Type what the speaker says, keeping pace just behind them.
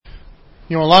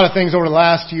A lot of things over the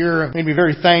last year made me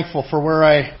very thankful for where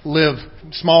I live.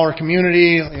 Smaller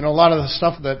community, a lot of the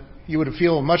stuff that you would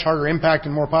feel a much harder impact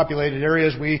in more populated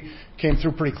areas. We came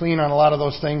through pretty clean on a lot of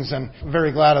those things, and I'm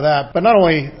very glad of that. But not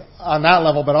only on that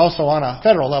level, but also on a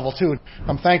federal level too.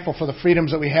 I'm thankful for the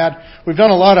freedoms that we had. We've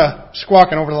done a lot of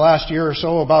squawking over the last year or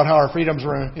so about how our freedoms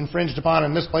were infringed upon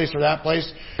in this place or that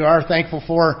place. We are thankful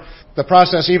for the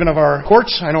process even of our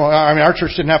courts. Our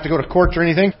church didn't have to go to court or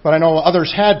anything, but I know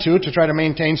others had to try to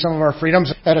maintain some of our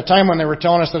freedoms at a time when they were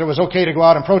telling us that it was okay to go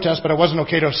out and protest, but it wasn't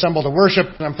okay to assemble to worship.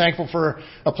 And I'm thankful for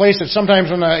a place that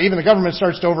sometimes when even the government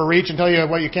starts to overreach and tell you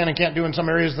what you can and can't do in some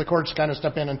areas, the courts kind of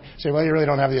step in and say, well, you really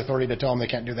don't have the authority to tell them they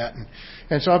can't do that.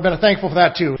 And so I've been thankful for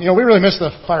that too. We really miss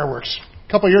the fireworks.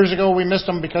 A couple of years ago, we missed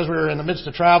them because we were in the midst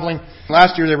of traveling.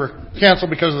 Last year, they were canceled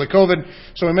because of the COVID,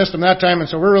 so we missed them that time, and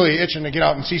so we're really itching to get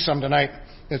out and see some tonight.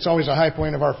 It's always a high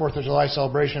point of our 4th of July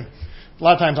celebration. A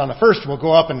lot of times on the 1st, we'll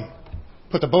go up and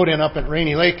put the boat in up at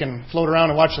Rainy Lake and float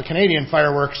around and watch the Canadian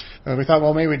fireworks. And we thought,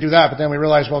 well, maybe we'd do that, but then we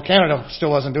realized, well, Canada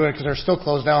still wasn't doing it because they're still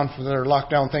closed down for their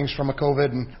lockdown things from a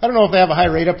COVID. And I don't know if they have a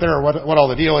high rate up there or what all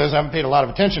the deal is. I haven't paid a lot of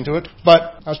attention to it.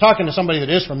 But I was talking to somebody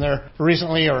that is from there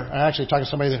recently, or I actually talked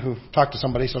to somebody who talked to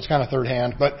somebody, so it's kind of third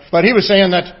hand. But he was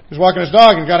saying that he was walking his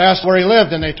dog and got asked where he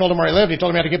lived, and they told him where he lived. He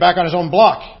told him he had to get back on his own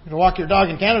block. To walk your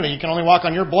dog in Canada, you can only walk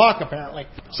on your block, apparently.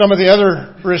 Some of the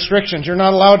other restrictions, you're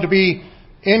not allowed to be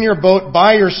in your boat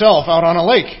by yourself out on a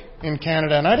lake in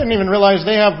Canada. And I didn't even realize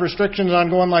they have restrictions on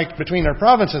going between their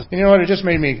provinces. And you know what? It just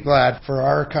made me glad for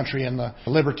our country and the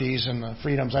liberties and the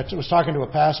freedoms. I was talking to a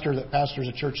pastor that pastors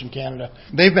a church in Canada.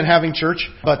 They've been having church,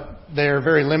 but they're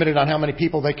very limited on how many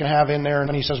people they can have in there.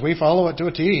 And he says, we follow it to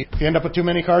a T. If you end up with too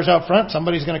many cars out front,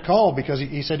 somebody's going to call, because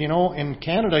he said, in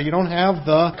Canada, you don't have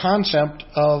the concept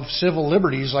of civil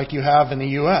liberties like you have in the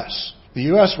U.S. The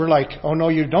U.S., we're like, oh, no,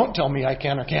 you don't tell me I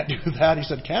can or can't do that. He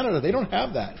said, Canada, they don't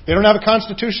have that. They don't have a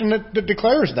constitution that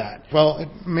declares that. Well,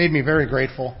 it made me very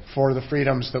grateful for the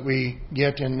freedoms that we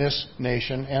get in this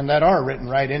nation and that are written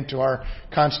right into our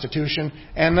Constitution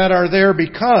and that are there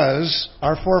because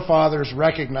our forefathers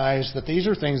recognized that these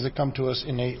are things that come to us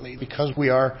innately because we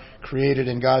are created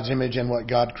in God's image and what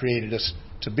God created us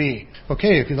to be.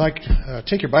 Okay, if you'd like,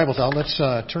 take your Bibles out. Let's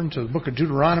turn to the book of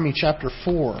Deuteronomy chapter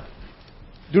 4.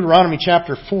 Deuteronomy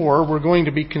chapter 4, we're going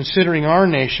to be considering our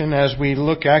nation as we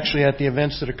look actually at the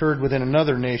events that occurred within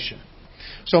another nation.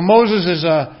 So Moses is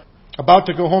about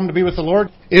to go home to be with the Lord.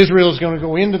 Israel is going to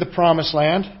go into the promised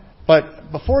land.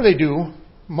 But before they do,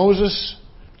 Moses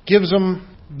gives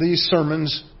them these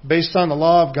sermons based on the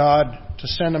law of God to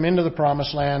send them into the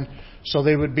promised land so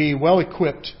they would be well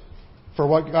equipped for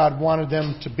what God wanted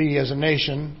them to be as a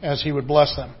nation as He would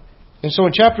bless them. And so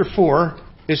in chapter 4,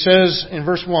 it says in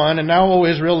verse 1, And now, O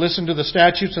Israel, listen to the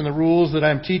statutes and the rules that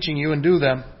I am teaching you, and do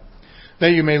them,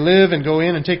 that you may live and go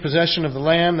in and take possession of the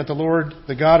land that the Lord,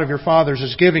 the God of your fathers,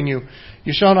 is giving you.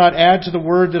 You shall not add to the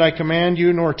word that I command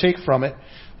you, nor take from it,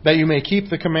 that you may keep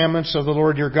the commandments of the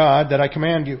Lord your God that I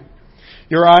command you.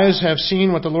 Your eyes have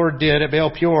seen what the Lord did at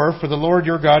Baal Peor, for the Lord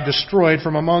your God destroyed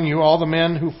from among you all the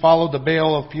men who followed the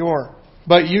Baal of Peor.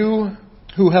 But you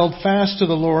who held fast to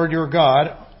the Lord your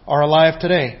God are alive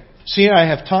today. See, I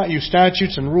have taught you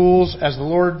statutes and rules as the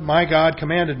Lord my God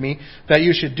commanded me, that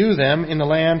you should do them in the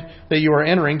land that you are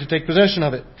entering to take possession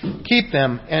of it. Keep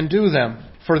them and do them,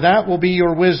 for that will be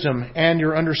your wisdom and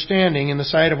your understanding in the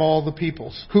sight of all the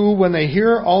peoples, who, when they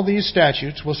hear all these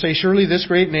statutes, will say, Surely this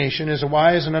great nation is a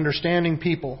wise and understanding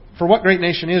people. For what great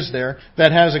nation is there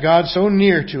that has a God so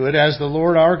near to it as the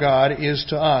Lord our God is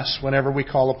to us whenever we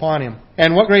call upon Him?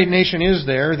 And what great nation is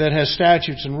there that has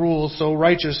statutes and rules so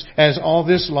righteous as all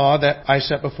this law that I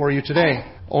set before you today?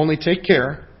 Only take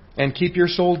care and keep your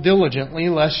soul diligently,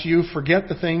 lest you forget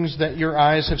the things that your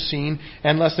eyes have seen,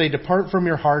 and lest they depart from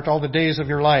your heart all the days of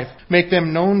your life. Make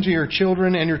them known to your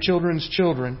children and your children's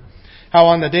children. How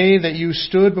on the day that you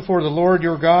stood before the Lord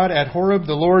your God at Horeb,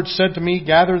 the Lord said to me,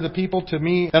 Gather the people to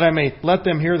me, that I may let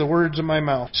them hear the words of my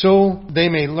mouth, so they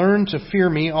may learn to fear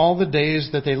me all the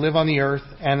days that they live on the earth,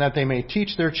 and that they may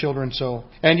teach their children so.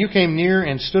 And you came near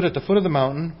and stood at the foot of the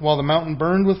mountain, while the mountain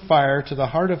burned with fire to the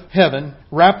heart of heaven,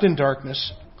 wrapped in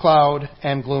darkness, cloud,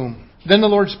 and gloom. Then the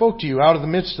Lord spoke to you out of the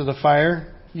midst of the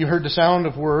fire. You heard the sound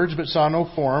of words, but saw no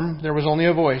form. There was only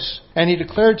a voice. And He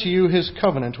declared to you His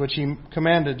covenant, which He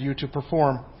commanded you to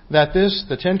perform. That this,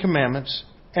 the 10 Commandments,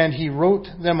 and He wrote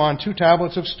them on 2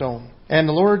 tablets of stone. And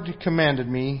the Lord commanded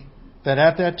me that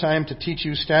at that time to teach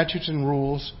you statutes and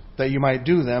rules, that you might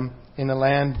do them in the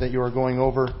land that you are going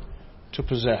over to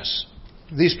possess.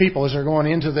 These people, as they're going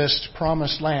into this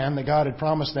promised land that God had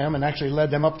promised them and actually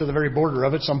led them up to the very border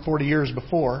of it some 40 years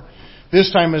before,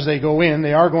 This time as they go in,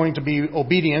 they are going to be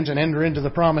obedient and enter into the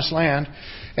promised land.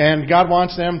 And God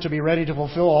wants them to be ready to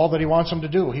fulfill all that He wants them to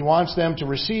do. He wants them to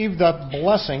receive the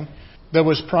blessing that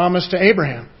was promised to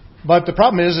Abraham. But the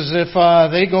problem is if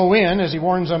they go in, as He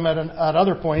warns them at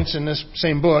other points in this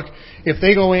same book, if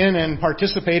they go in and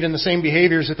participate in the same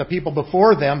behaviors that the people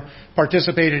before them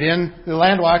participated in, the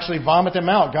land will actually vomit them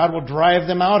out. God will drive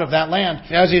them out of that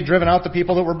land, as He had driven out the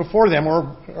people that were before them,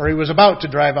 or He was about to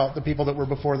drive out the people that were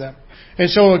before them. And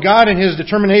so God, in His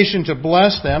determination to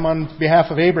bless them on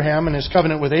behalf of Abraham and His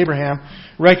covenant with Abraham,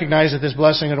 recognized that this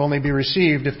blessing would only be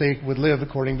received if they would live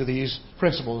according to these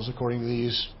principles, according to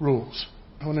these rules.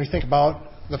 When we think about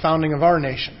the founding of our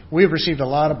nation, we have received a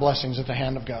lot of blessings at the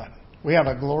hand of God. We have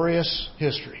a glorious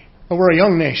history. But we're a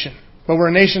young nation. But we're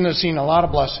a nation that's seen a lot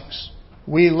of blessings.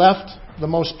 We left the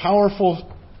most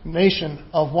powerful nation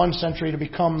of one century to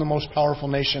become the most powerful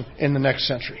nation in the next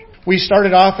century. We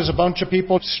started off as a bunch of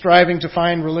people striving to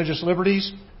find religious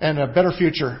liberties and a better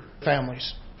future for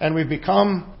families. And we've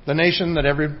become the nation that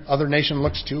every other nation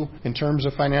looks to in terms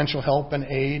of financial help and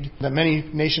aid, that many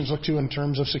nations look to in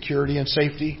terms of security and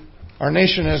safety. Our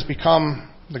nation has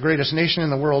become the greatest nation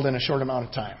in the world in a short amount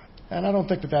of time. And I don't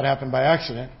think that happened by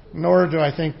accident, nor do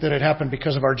I think that it happened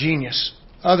because of our genius.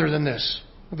 Other than this,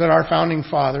 that our founding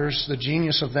fathers, the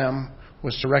genius of them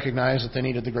was to recognize that they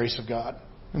needed the grace of God.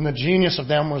 And the genius of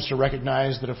them was to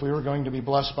recognize that if we were going to be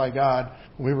blessed by God,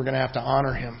 we were going to have to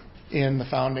honor Him in the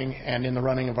founding and in the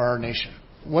running of our nation.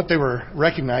 What they were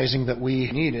recognizing that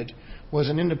we needed was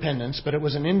an independence, but it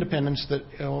was an independence that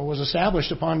was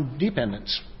established upon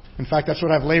dependence. In fact, that's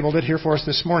what I've labeled it here for us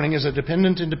this morning, is a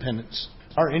dependent independence.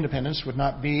 Our independence would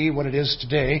not be what it is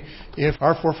today if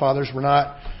our forefathers were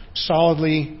not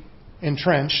solidly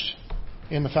entrenched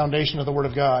in the foundation of the Word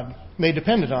of God. They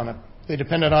depended on it. They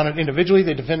depended on it individually.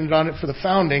 They depended on it for the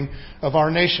founding of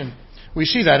our nation. We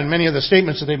see that in many of the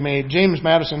statements that they've made. James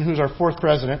Madison, who's our fourth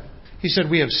president, he said,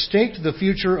 "We have staked the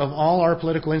future of all our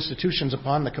political institutions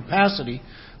upon the capacity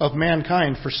of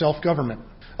mankind for self-government,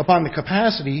 upon the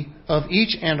capacity of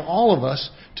each and all of us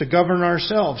to govern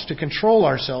ourselves, to control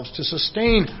ourselves, to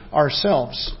sustain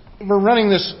ourselves." We're running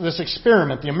this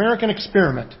experiment, the American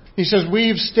experiment. He says,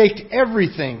 we've staked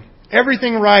everything.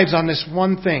 Everything rides on this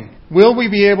one thing. Will we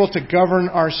be able to govern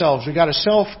ourselves? We've got to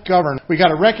self-govern. We've got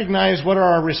to recognize what are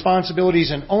our responsibilities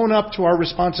and own up to our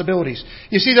responsibilities.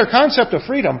 You see, their concept of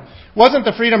freedom wasn't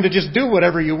the freedom to just do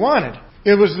whatever you wanted.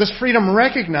 It was this freedom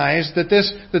recognized that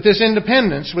this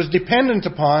independence was dependent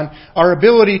upon our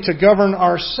ability to govern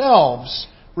ourselves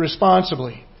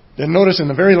responsibly. Then notice in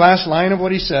the very last line of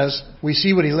what he says, we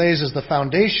see what he lays as the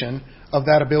foundation of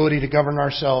that ability to govern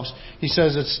ourselves. He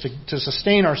says it's to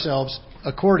sustain ourselves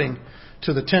according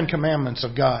to the 10 Commandments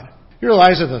of God. You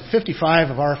realize that the 55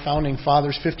 of our founding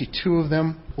fathers, 52 of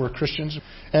them were Christians,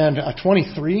 and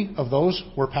 23 of those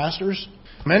were pastors.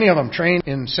 Many of them trained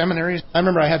in seminaries. I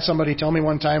remember I had somebody tell me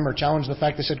one time, or challenge the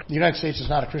fact, they said, the United States is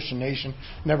not a Christian nation,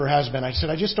 never has been. I said,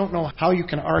 I just don't know how you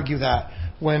can argue that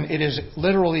when it is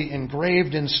literally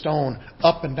engraved in stone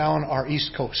up and down our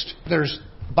East Coast. There's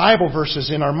Bible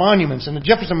verses in our monuments, in the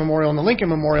Jefferson Memorial, and the Lincoln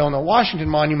Memorial, and the Washington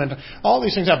Monument. All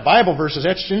these things have Bible verses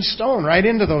etched in stone right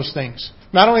into those things.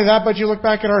 Not only that, but you look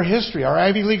back at our history. Our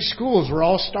Ivy League schools were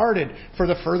all started for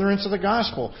the furtherance of the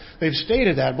gospel. They've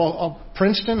stated that. Well,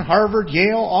 Princeton, Harvard,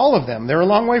 Yale, all of them. They're a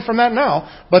long way from that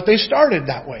now, but they started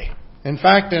that way. In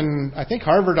fact, I think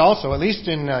Harvard also, at least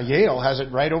in Yale, has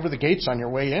it right over the gates on your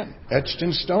way in, etched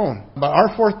in stone. But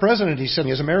our fourth president, he said,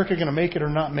 is America going to make it or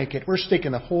not make it? We're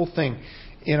staking the whole thing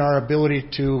in our ability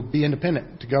to be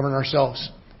independent, to govern ourselves.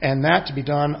 And that to be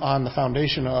done on the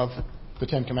foundation of the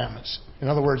 10 Commandments. In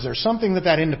other words, there's something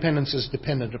that independence is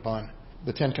dependent upon.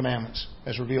 The 10 Commandments,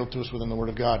 as revealed to us within the Word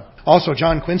of God. Also,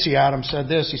 John Quincy Adams said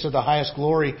this. He said the highest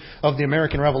glory of the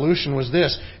American Revolution was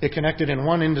this. It connected in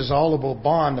one indissoluble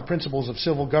bond the principles of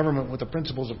civil government with the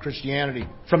principles of Christianity.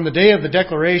 From the day of the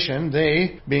Declaration,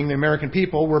 they, being the American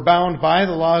people, were bound by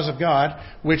the laws of God,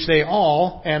 which they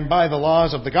all, and by the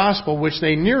laws of the gospel, which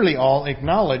they nearly all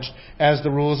acknowledged as the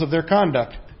rules of their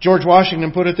conduct. George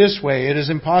Washington put it this way: it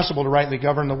is impossible to rightly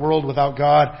govern the world without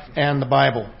God and the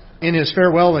Bible. In his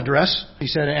farewell address, he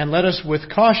said, "And let us with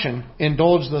caution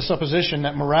indulge the supposition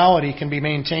that morality can be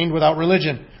maintained without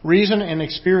religion. Reason and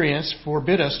experience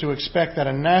forbid us to expect that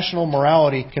a national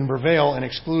morality can prevail in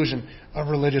exclusion of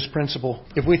religious principle.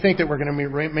 If we think that we're going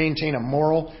to maintain a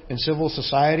moral and civil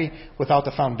society without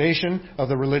the foundation of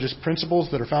the religious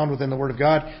principles that are found within the Word of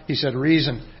God," he said,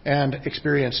 "reason and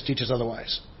experience teach us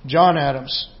otherwise." John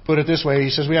Adams put it this way.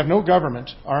 He says, "We have no government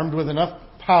armed with enough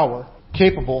power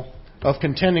capable of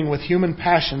contending with human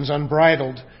passions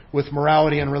unbridled with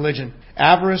morality and religion.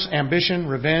 Avarice, ambition,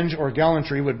 revenge, or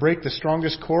gallantry would break the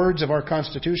strongest cords of our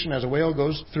Constitution as a whale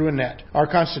goes through a net. Our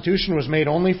Constitution was made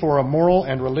only for a moral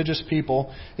and religious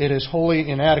people. It is wholly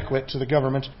inadequate to the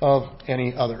government of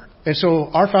any other. And so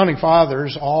our founding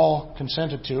fathers all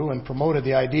consented to and promoted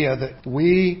the idea that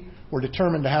we were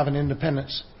determined to have an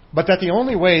independence, but that the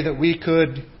only way that we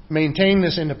could maintain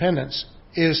this independence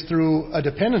is through a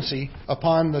dependency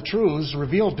upon the truths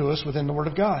revealed to us within the Word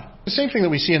of God. The same thing that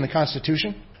we see in the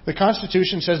Constitution. The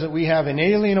Constitution says that we have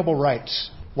inalienable rights.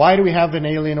 Why do we have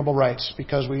inalienable rights?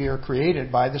 Because we are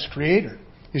created by this Creator.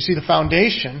 You see, the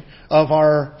foundation of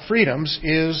our freedoms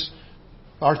is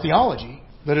our theology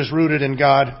that is rooted in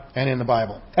God and in the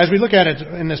Bible. As we look at it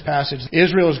in this passage,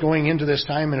 Israel is going into this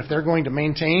time, and if they're going to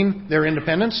maintain their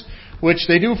independence, which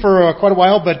they do for quite a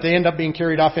while, but they end up being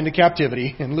carried off into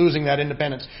captivity and losing that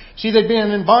independence. See, they'd been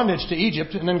in bondage to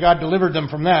Egypt, and then God delivered them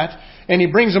from that, and He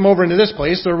brings them over into this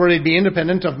place where they'd be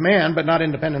independent of man, but not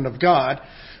independent of God.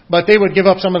 But they would give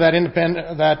up some of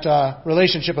that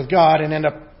relationship with God and end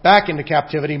up back into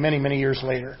captivity many, many years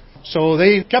later. So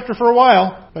they kept her for a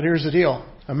while, but here's the deal.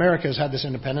 America has had this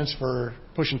independence for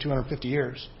pushing 250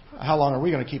 years. How long are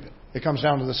we going to keep it? It comes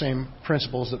down to the same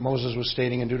principles that Moses was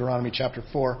stating in Deuteronomy chapter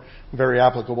 4, very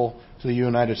applicable to the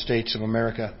United States of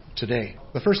America today.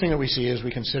 The first thing that we see as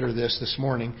we consider this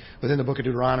morning within the book of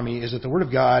Deuteronomy is that the Word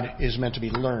of God is meant to be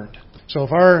learned. So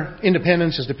if our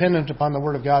independence is dependent upon the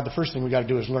Word of God, the first thing we've got to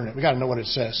do is learn it. We've got to know what it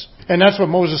says. And that's what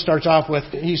Moses starts off with.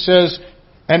 He says,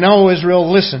 "And now, O Israel,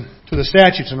 listen to the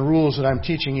statutes and the rules that I'm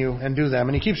teaching you, and do them."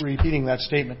 And he keeps repeating that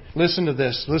statement. Listen to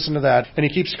this, listen to that. And he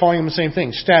keeps calling them the same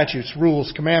thing. Statutes,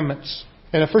 rules, commandments.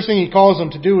 And the first thing he calls them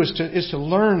to do is to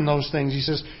learn those things. He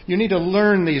says, you need to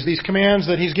learn these commands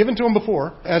that he's given to them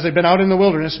before, as they've been out in the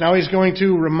wilderness. Now he's going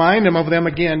to remind them of them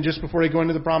again just before they go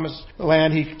into the promised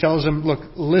land. He tells them, look,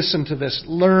 listen to this,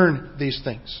 learn these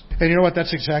things. And you know what?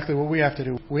 That's exactly what we have to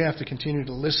do. We have to continue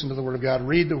to listen to the Word of God,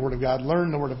 read the Word of God,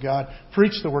 learn the Word of God,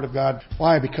 preach the Word of God.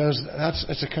 Why? Because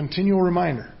it's a continual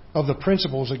reminder of the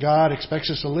principles that God expects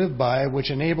us to live by,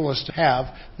 which enable us to have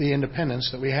the independence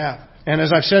that we have. And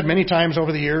as I've said many times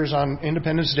over the years on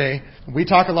Independence Day, we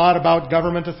talk a lot about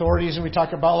government authorities and we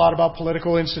talk a lot about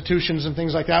political institutions and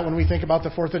things like that when we think about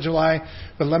the 4th of July.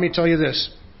 But let me tell you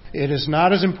this. It is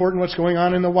not as important what's going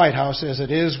on in the White House as it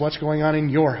is what's going on in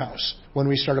your house when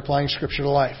we start applying Scripture to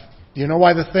life. Do you know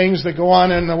why the things that go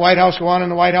on in the White House go on in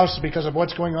the White House? It's because of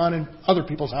what's going on in other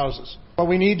people's houses. But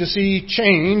we need to see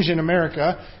change in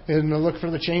America and look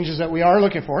for the changes that we are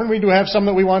looking for. And we do have some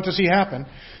that we want to see happen.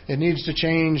 It needs to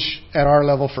change at our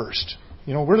level first.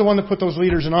 You know, we're the one that put those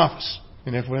leaders in office.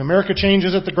 And if when America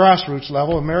changes at the grassroots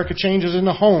level, America changes in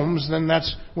the homes, then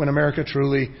that's when America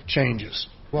truly changes.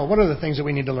 Well, what are the things that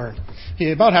we need to learn?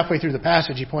 About halfway through the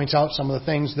passage, he points out some of the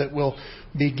things that will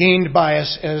be gained by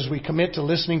us as we commit to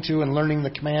listening to and learning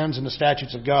the commands and the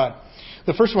statutes of God.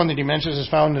 The first one that he mentions is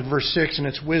found in verse 6, and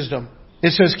it's wisdom.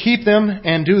 It says, keep them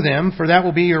and do them, for that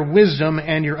will be your wisdom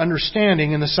and your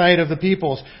understanding in the sight of the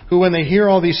peoples, who when they hear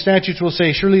all these statutes will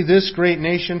say, surely this great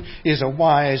nation is a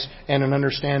wise and an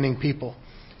understanding people.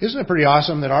 Isn't it pretty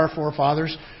awesome that our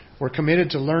forefathers were committed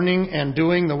to learning and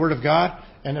doing the Word of God?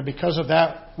 And that because of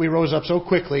that, we rose up so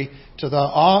quickly to the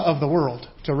awe of the world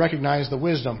to recognize the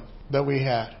wisdom that we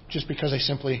had, just because they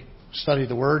simply studied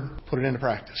the Word, put it into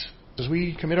practice. As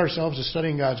we commit ourselves to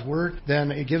studying God's Word,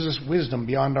 then it gives us wisdom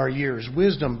beyond our years,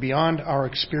 wisdom beyond our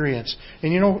experience.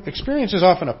 And you know, experience is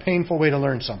often a painful way to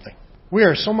learn something. We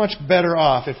are so much better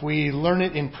off if we learn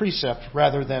it in precept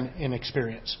rather than in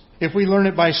experience. If we learn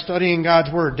it by studying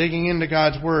God's Word, digging into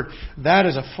God's Word, that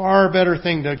is a far better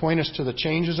thing to point us to the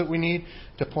changes that we need,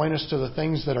 to point us to the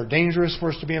things that are dangerous for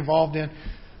us to be involved in.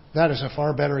 That is a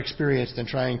far better experience than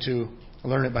trying to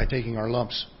learn it by taking our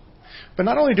lumps. But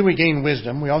not only do we gain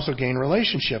wisdom, we also gain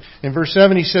relationship. In verse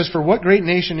 7 he says, for what great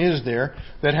nation is there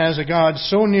that has a God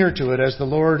so near to it as the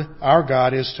Lord our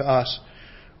God is to us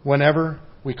whenever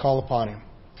we call upon Him?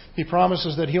 He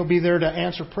promises that He'll be there to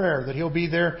answer prayer, that He'll be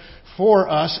there for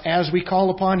us as we call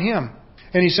upon Him.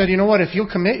 And He said, you know what, if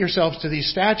you'll commit yourselves to these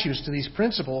statutes, to these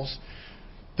principles,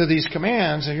 to these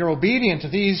commands, and you're obedient to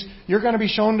these, you're going to be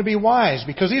shown to be wise,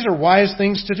 because these are wise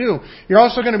things to do. You're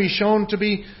also going to be shown to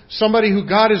be somebody who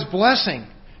God is blessing.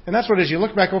 And that's what, as you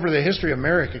look back over the history of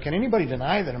America, can anybody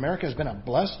deny that America has been a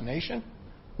blessed nation?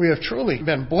 We have truly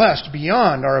been blessed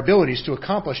beyond our abilities to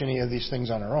accomplish any of these things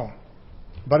on our own.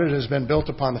 But it has been built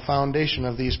upon the foundation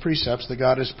of these precepts that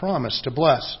God has promised to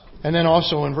bless. And then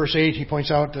also in verse 8, he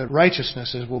points out that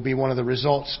righteousness will be one of the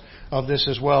results of this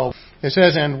as well. It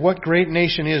says, and what great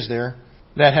nation is there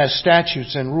that has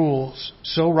statutes and rules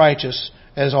so righteous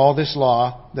as all this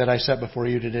law that I set before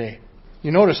you today.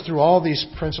 You notice through all these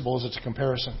principles, it's a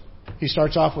comparison. He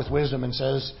starts off with wisdom and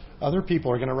says, other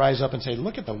people are going to rise up and say,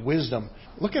 look at the wisdom.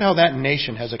 Look at how that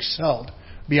nation has excelled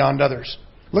beyond others.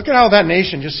 Look at how that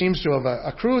nation just seems to have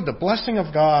accrued the blessing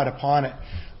of God upon it.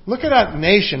 Look at that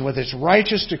nation with its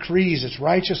righteous decrees, its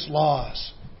righteous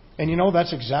laws. And you know,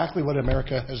 that's exactly what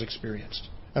America has experienced.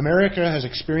 America has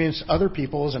experienced other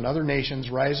peoples and other nations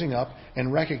rising up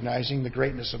and recognizing the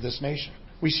greatness of this nation.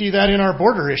 We see that in our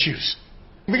border issues.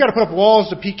 We've got to put up walls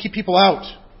to keep people out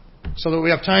so that we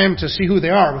have time to see who they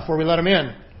are before we let them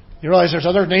in. You realize there's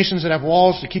other nations that have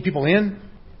walls to keep people in?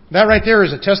 That right there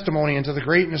is a testimony into the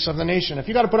greatness of the nation. If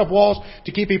you've got to put up walls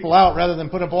to keep people out rather than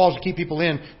put up walls to keep people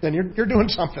in, then you're doing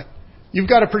something. You've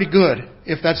got it pretty good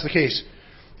if that's the case.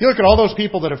 You look at all those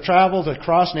people that have traveled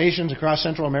across nations, across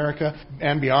Central America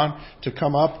and beyond to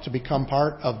come up to become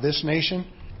part of this nation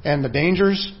and the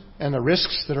dangers and the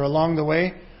risks that are along the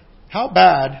way. How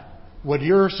bad would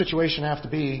your situation have to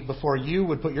be before you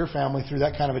would put your family through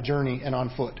that kind of a journey and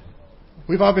on foot?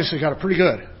 We've obviously got it pretty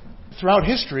good. Throughout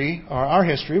history, or our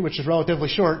history, which is relatively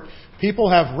short, people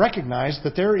have recognized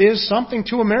that there is something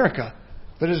to America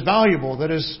that is valuable,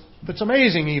 that's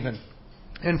amazing even.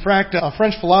 In fact, a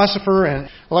French philosopher, and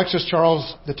Alexis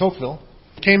Charles de Tocqueville,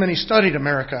 came and he studied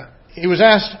America. He was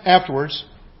asked afterwards,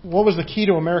 what was the key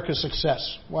to America's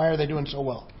success? Why are they doing so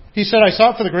well? He said, I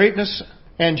sought for the greatness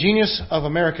and genius of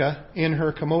America in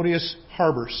her commodious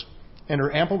harbors and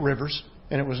her ample rivers,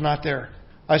 and it was not there.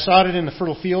 I sought it in the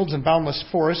fertile fields and boundless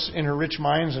forests, in her rich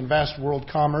mines and vast world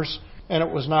commerce, and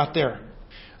it was not there.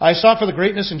 I sought for the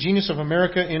greatness and genius of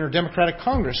America in her democratic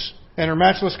Congress and her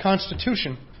matchless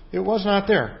Constitution. It was not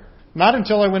there. Not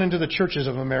until I went into the churches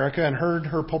of America and heard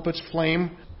her pulpits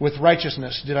flame with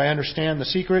righteousness did I understand the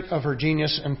secret of her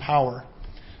genius and power.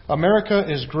 America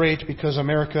is great because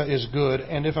America is good,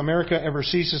 and if America ever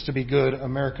ceases to be good,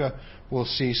 America will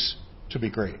cease to be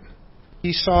great.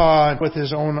 He saw with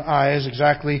his own eyes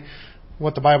exactly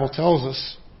what the Bible tells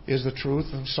us is the truth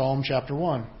of Psalm chapter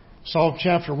 1. Psalm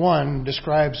chapter 1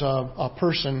 describes a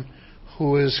person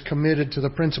who is committed to the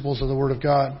principles of the Word of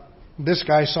God. This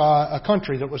guy saw a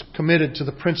country that was committed to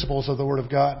the principles of the Word of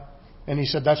God. And he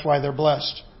said that's why they're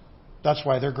blessed. That's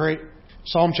why they're great.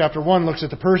 Psalm chapter 1 looks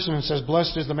at the person and says,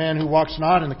 blessed is the man who walks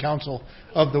not in the counsel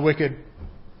of the wicked.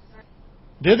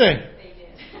 Did they? They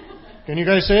did. Can you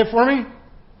guys say it for me?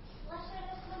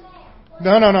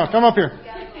 No. Come up here.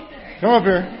 Come up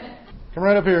here. Come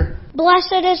right up here.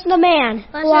 Blessed is the man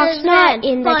who walks not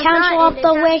in the counsel of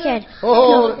the wicked.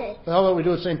 Oh, how about we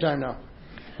do it at the same time now?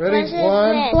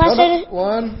 Ready?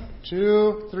 One,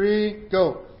 two, three,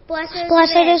 go.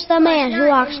 Blessed is the man who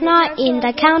walks not in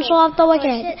the counsel of the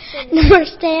wicked, nor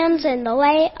stands in the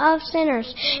way of sinners,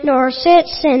 nor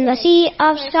sits in the seat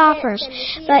of scoffers.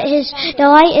 But his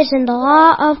delight is in the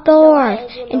law of the Lord,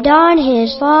 and on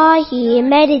his law he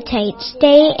meditates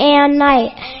day and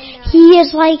night. He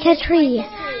is like a tree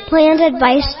planted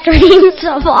by streams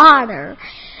of water,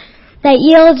 that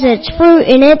yields its fruit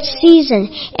in its season,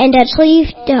 and its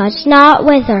leaf does not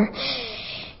wither.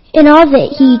 In all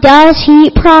that he does,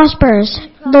 he prospers.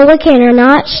 The wicked are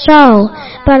not so,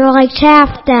 but are like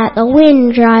chaff that the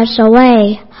wind drives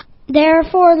away.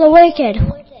 Therefore the wicked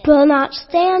will not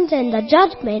stand in the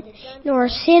judgment, nor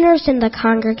sinners in the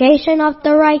congregation of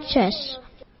the righteous.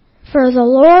 For the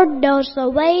Lord knows the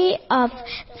way of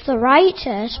the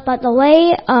righteous, but the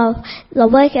way of the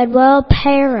wicked will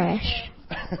perish.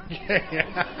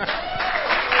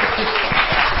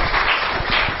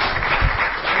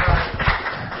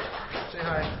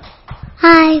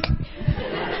 Hi.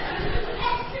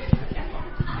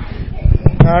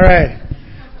 All right.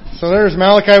 So there's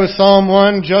Malachi with Psalm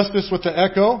 1, Justice with the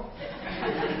echo,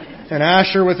 and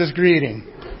Asher with his greeting.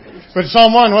 But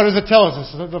Psalm 1, what does it tell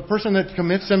us? The person that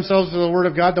commits themselves to the Word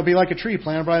of God, they'll be like a tree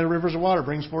planted by the rivers of water,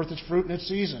 brings forth its fruit in its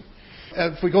season.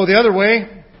 If we go the other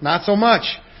way, not so much.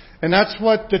 And that's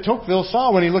what de Tocqueville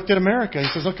saw when he looked at America. He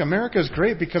says, look, America is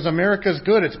great because America is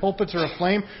good. Its pulpits are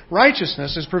aflame.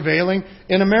 Righteousness is prevailing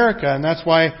in America, and that's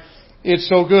why it's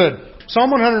so good. Psalm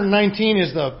 119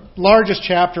 is the largest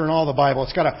chapter in all the Bible.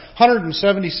 It's got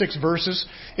 176 verses.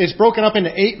 It's broken up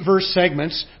into 8 verse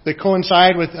segments that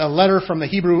coincide with a letter from the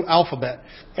Hebrew alphabet.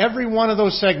 Every one of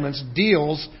those segments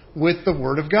deals with the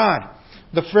Word of God.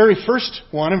 The very first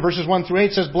one, in verses 1 through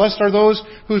 8, says, blessed are those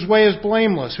whose way is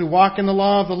blameless, who walk in the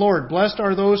law of the Lord. Blessed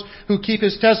are those who keep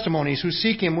His testimonies, who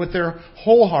seek Him with their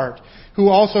whole heart, who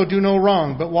also do no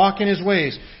wrong, but walk in His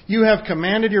ways. You have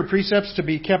commanded your precepts to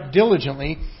be kept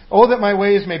diligently. Oh, that my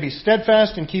ways may be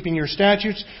steadfast in keeping your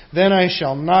statutes, then I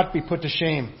shall not be put to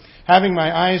shame. Having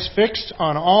my eyes fixed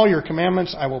on all your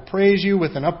commandments, I will praise you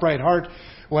with an upright heart.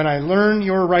 When I learn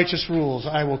your righteous rules,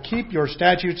 I will keep your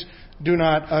statutes. Do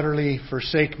not utterly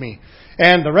forsake me.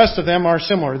 And the rest of them are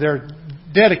similar. They're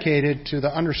dedicated to the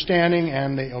understanding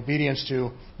and the obedience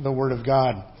to the Word of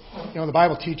God. You know, the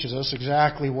Bible teaches us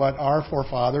exactly what our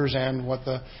forefathers and what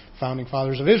the founding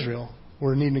fathers of Israel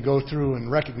were needing to go through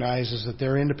and recognize is that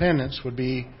their independence would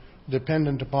be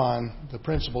dependent upon the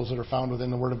principles that are found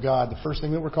within the Word of God. The first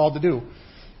thing that we're called to do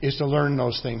is to learn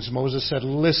those things. Moses said,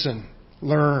 listen,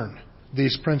 learn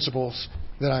these principles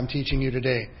that I'm teaching you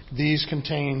today. These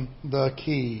contain the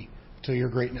key to your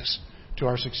greatness, to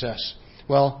our success.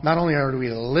 Well, not only are we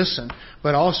to listen,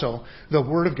 but also the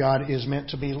Word of God is meant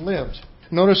to be lived.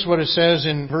 Notice what it says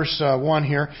in verse 1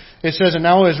 here. It says, and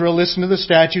now Israel, listen to the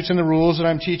statutes and the rules that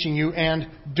I'm teaching you and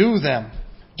do them.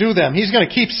 Do them. He's going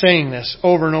to keep saying this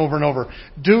over and over and over.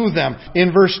 Do them.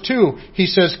 In verse 2, he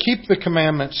says, keep the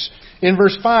commandments. In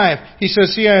verse 5, he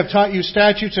says, see, I have taught you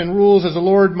statutes and rules as the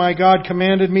Lord my God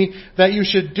commanded me, that you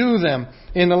should do them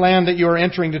in the land that you are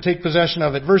entering to take possession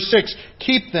of it. Verse 6,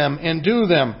 keep them and do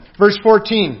them. Verse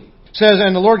 14 says,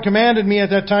 and the Lord commanded me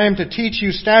at that time to teach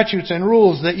you statutes and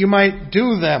rules that you might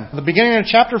do them. At the beginning of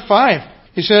chapter 5,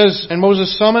 he says, and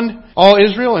Moses summoned all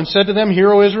Israel and said to them,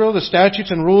 hear, O Israel, the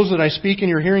statutes and rules that I speak in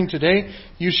your hearing today,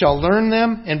 you shall learn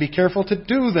them and be careful to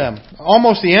do them.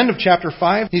 Almost the end of chapter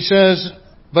 5, he says,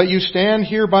 but you stand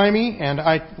here by me, and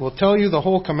I will tell you the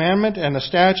whole commandment and the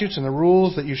statutes and the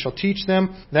rules that you shall teach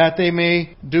them, that they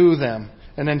may do them.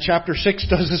 And then chapter 6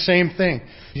 does the same thing.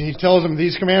 He tells them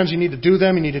these commands, you need to do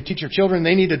them. You need to teach your children.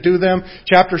 They need to do them.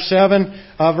 Chapter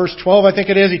 7, verse 12, I think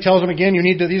it is. He tells them again, you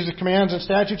need to, these are commands and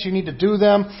statutes. You need to do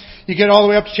them. You get all the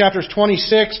way up to chapters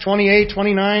 26, 28,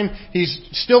 29. He's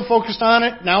still focused on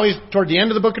it. Now he's toward the end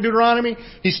of the book of Deuteronomy.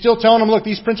 He's still telling them, look,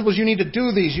 these principles, you need to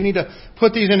do these. You need to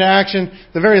put these into action.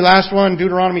 The very last one,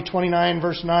 Deuteronomy 29,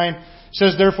 verse 9,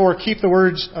 says, therefore, keep the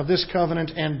words of this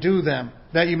covenant and do them,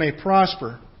 that you may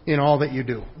prosper in all that you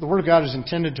do. The Word of God is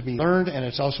intended to be learned, and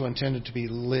it's also intended to be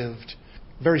lived.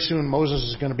 Very soon Moses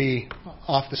is going to be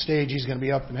off the stage. He's going to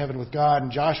be up in heaven with God,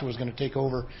 and Joshua is going to take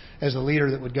over as the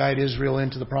leader that would guide Israel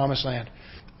into the promised land.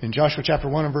 In Joshua chapter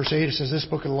 1 and verse 8, it says, this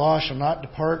book of the law shall not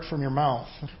depart from your mouth,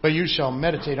 but you shall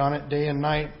meditate on it day and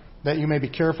night, that you may be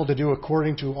careful to do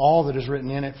according to all that is written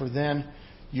in it, for then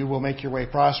you will make your way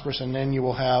prosperous, and then you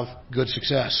will have good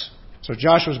success. So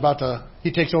Joshua's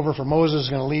he takes over for Moses, is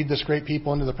going to lead this great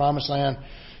people into the promised land.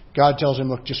 God tells him,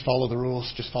 look, just follow the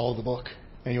rules, just follow the book,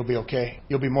 and you'll be okay.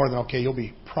 You'll be more than okay. You'll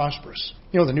be prosperous.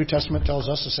 You know, the New Testament tells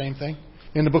us the same thing.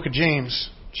 In the book of James,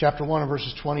 chapter 1 and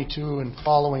verses 22 and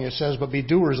following, it says, but be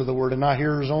doers of the word and not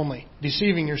hearers only,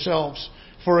 deceiving yourselves.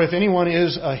 For if anyone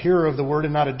is a hearer of the word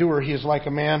and not a doer, he is like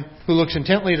a man who looks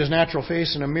intently at his natural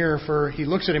face in a mirror, for he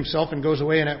looks at himself and goes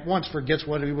away and at once forgets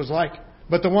what he was like.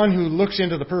 But the one who looks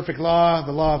into the perfect law,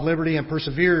 the law of liberty, and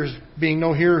perseveres, being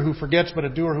no hearer who forgets, but a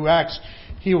doer who acts,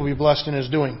 he will be blessed in his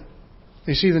doing.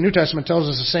 You see, the New Testament tells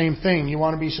us the same thing. You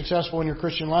want to be successful in your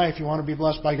Christian life, you want to be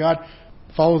blessed by God,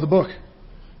 follow the book.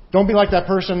 Don't be like that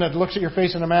person that looks at your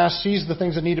face in a mask, sees the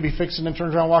things that need to be fixed, and then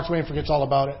turns around, walks away, and forgets all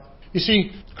about it. You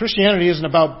see, Christianity isn't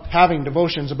about having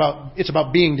devotions, it's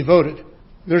about being devoted.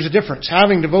 There's a difference.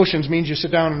 Having devotions means you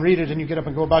sit down and read it, and you get up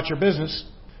and go about your business.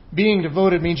 Being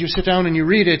devoted means you sit down and you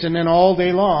read it, and then all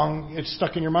day long it's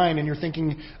stuck in your mind, and you're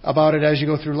thinking about it as you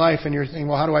go through life, and you're thinking,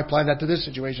 well, how do I apply that to this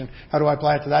situation? How do I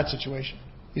apply it to that situation?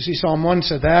 You see, Psalm 1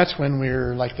 said that's when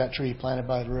we're like that tree planted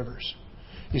by the rivers.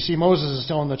 You see, Moses is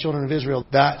telling the children of Israel,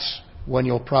 that's when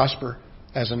you'll prosper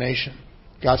as a nation.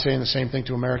 God's saying the same thing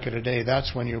to America today.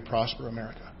 That's when you'll prosper,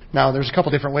 America. Now, there's a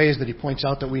couple different ways that he points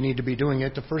out that we need to be doing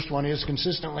it. The first one is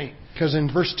consistently. Because in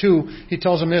verse 2, he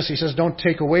tells them this. He says, don't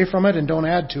take away from it and don't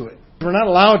add to it. We're not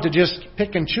allowed to just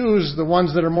pick and choose the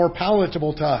ones that are more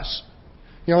palatable to us.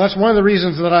 You know, that's one of the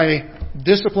reasons that I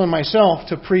discipline myself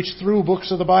to preach through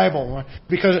books of the Bible.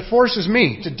 Because it forces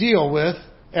me to deal with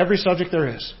every subject there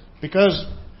is. Because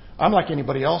I'm like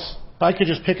anybody else. If I could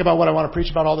just pick about what I want to preach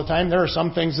about all the time, there are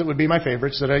some things that would be my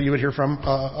favorites that you would hear from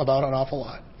about an awful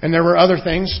lot. And there were other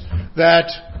things that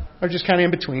are just kind of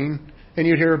in between, and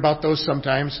you'd hear about those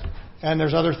sometimes. And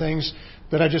there's other things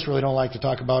that I just really don't like to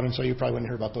talk about, and so you probably wouldn't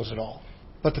hear about those at all.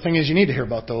 But the thing is, you need to hear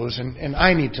about those, and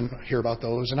I need to hear about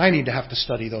those, and I need to have to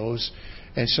study those.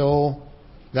 And so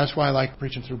that's why I like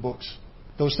preaching through books.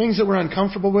 Those things that we're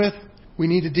uncomfortable with, we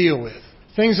need to deal with.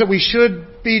 Things that we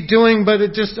should be doing, but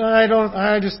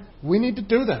we need to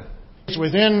do them. It's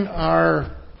within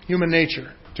our human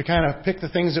nature to kind of pick the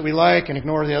things that we like and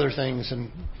ignore the other things.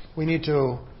 And we need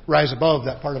to rise above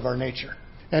that part of our nature.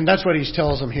 And that's what he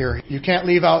tells them here. You can't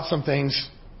leave out some things.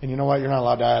 And you know what? You're not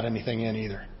allowed to add anything in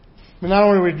either. But not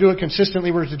only are we to do it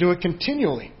consistently, we're to do it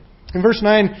continually. In verse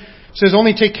 9, it says,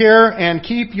 only take care and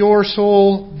keep your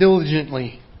soul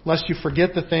diligently, lest you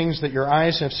forget the things that your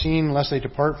eyes have seen, lest they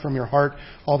depart from your heart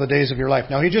all the days of your life.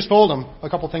 Now, he just told them a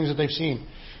couple things that they've seen.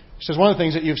 He says, one of the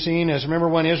things that you've seen is, remember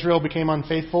when Israel became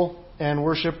unfaithful and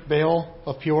worshipped Baal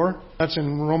of Peor? That's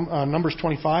in Numbers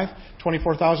 25.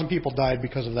 24,000 people died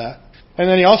because of that. And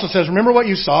then he also says, remember what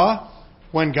you saw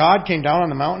when God came down on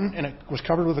the mountain and it was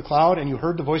covered with a cloud and you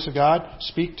heard the voice of God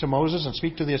speak to Moses and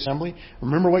speak to the assembly?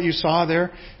 Remember what you saw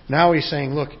there? Now he's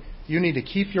saying, look, you need to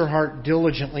keep your heart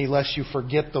diligently lest you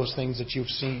forget those things that you've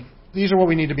seen. These are what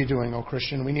we need to be doing, O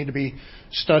Christian. We need to be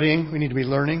studying. We need to be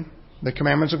learning the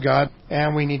commandments of God.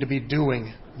 And we need to be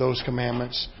doing those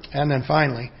commandments. And then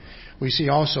finally, we see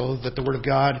also that the Word of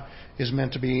God is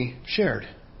meant to be shared.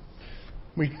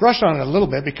 We brushed on it a little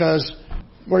bit because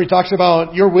where he talks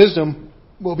about your wisdom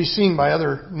will be seen by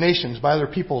other nations, by other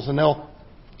peoples, and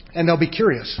they'll be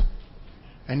curious.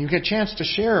 And you get a chance to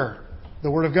share the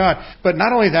Word of God. But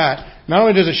not only that, not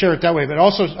only does it share it that way, but it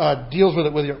also deals with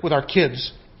it with our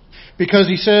kids. Because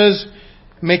he says,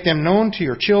 make them known to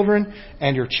your children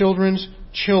and your children's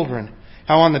children.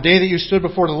 How on the day that you stood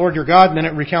before the Lord your God, and then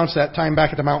it recounts that time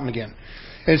back at the mountain again.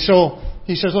 And so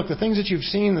he says, look, the things that you've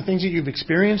seen, the things that you've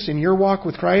experienced in your walk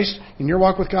with Christ, in your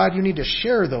walk with God, you need to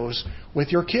share those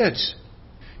with your kids.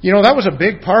 You know, that was a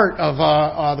big part of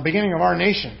the beginning of our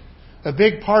nation. A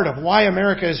big part of why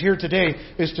America is here today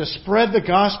is to spread the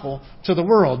gospel to the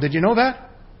world. Did you know that?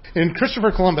 In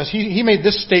Christopher Columbus, he made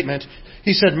this statement.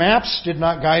 He said, maps did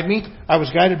not guide me. I was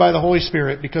guided by the Holy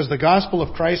Spirit because the gospel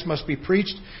of Christ must be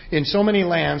preached in so many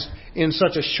lands in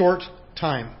such a short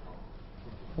time.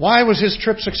 Why was his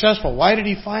trip successful? Why did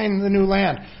he find the new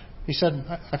land? He said,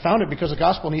 I found it because the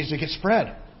gospel needs to get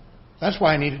spread. That's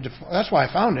why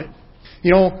I found it.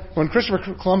 You know, when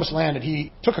Christopher Columbus landed,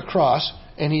 he took a cross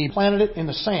and he planted it in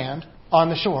the sand on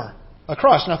the shore. A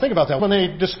cross. Now think about that. When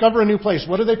they discover a new place,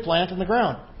 what do they plant in the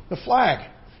ground? The flag.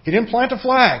 He didn't plant a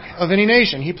flag of any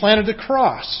nation. He planted a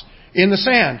cross in the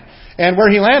sand. And where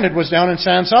he landed was down in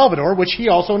San Salvador, which he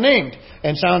also named.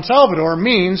 And San Salvador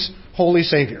means Holy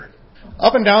Savior.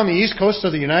 Up and down the east coast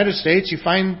of the United States, you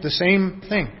find the same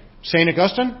thing. St.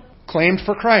 Augustine, claimed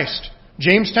for Christ.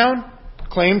 Jamestown,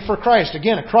 claimed for Christ.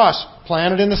 Again, a cross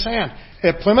planted in the sand.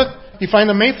 At Plymouth, you find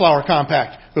the Mayflower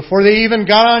Compact. Before they even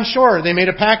got on shore, they made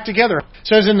a pact together. It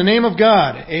says, in the name of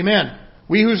God, amen.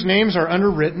 We whose names are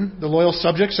underwritten, the loyal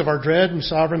subjects of our dread and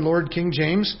sovereign Lord King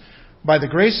James, by the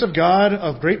grace of God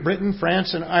of Great Britain,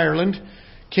 France, and Ireland,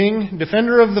 King,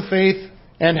 defender of the faith,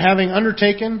 and having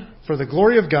undertaken for the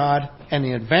glory of God and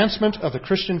the advancement of the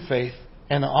Christian faith,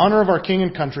 and the honor of our king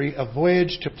and country, a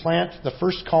voyage to plant the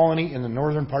first colony in the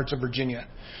northern parts of Virginia.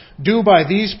 Do by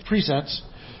these precepts,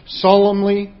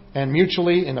 solemnly and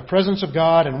mutually, in the presence of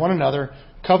God and one another,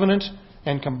 covenant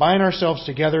and combine ourselves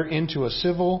together into a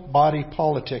civil body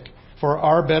politic for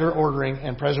our better ordering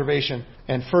and preservation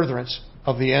and furtherance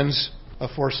of the ends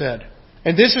aforesaid.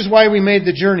 And this is why we made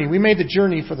the journey. We made the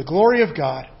journey for the glory of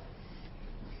God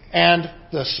and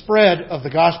the spread of the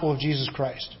gospel of Jesus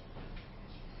Christ.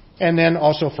 And then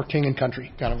also for king and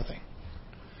country, kind of a thing.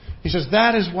 He says,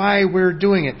 that is why we're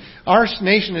doing it. Our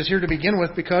nation is here to begin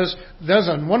with because there's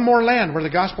one more land where the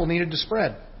gospel needed to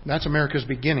spread. That's America's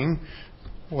beginning.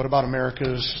 What about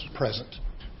America's present?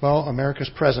 Well, America's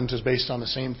present is based on the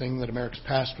same thing that America's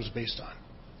past was based on.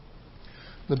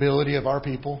 The ability of our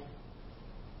people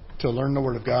to learn the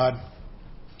Word of God,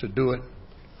 to do it,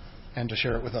 and to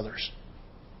share it with others.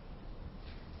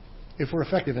 If we're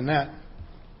effective in that,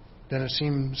 then it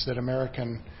seems that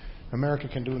America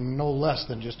can do no less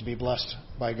than just to be blessed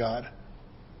by God.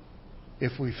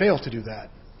 If we fail to do that,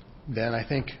 then I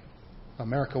think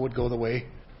America would go the way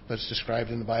that's described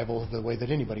in the Bible, the way that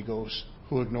anybody goes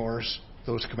who ignores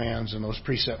those commands and those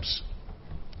precepts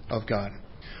of God.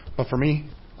 But for me,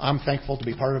 I'm thankful to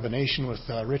be part of a nation with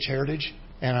rich heritage,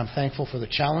 and I'm thankful for the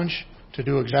challenge to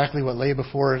do exactly what lay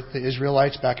before the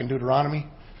Israelites back in Deuteronomy,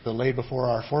 that lay before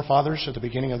our forefathers at the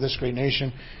beginning of this great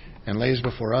nation, and lays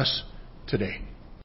before us today.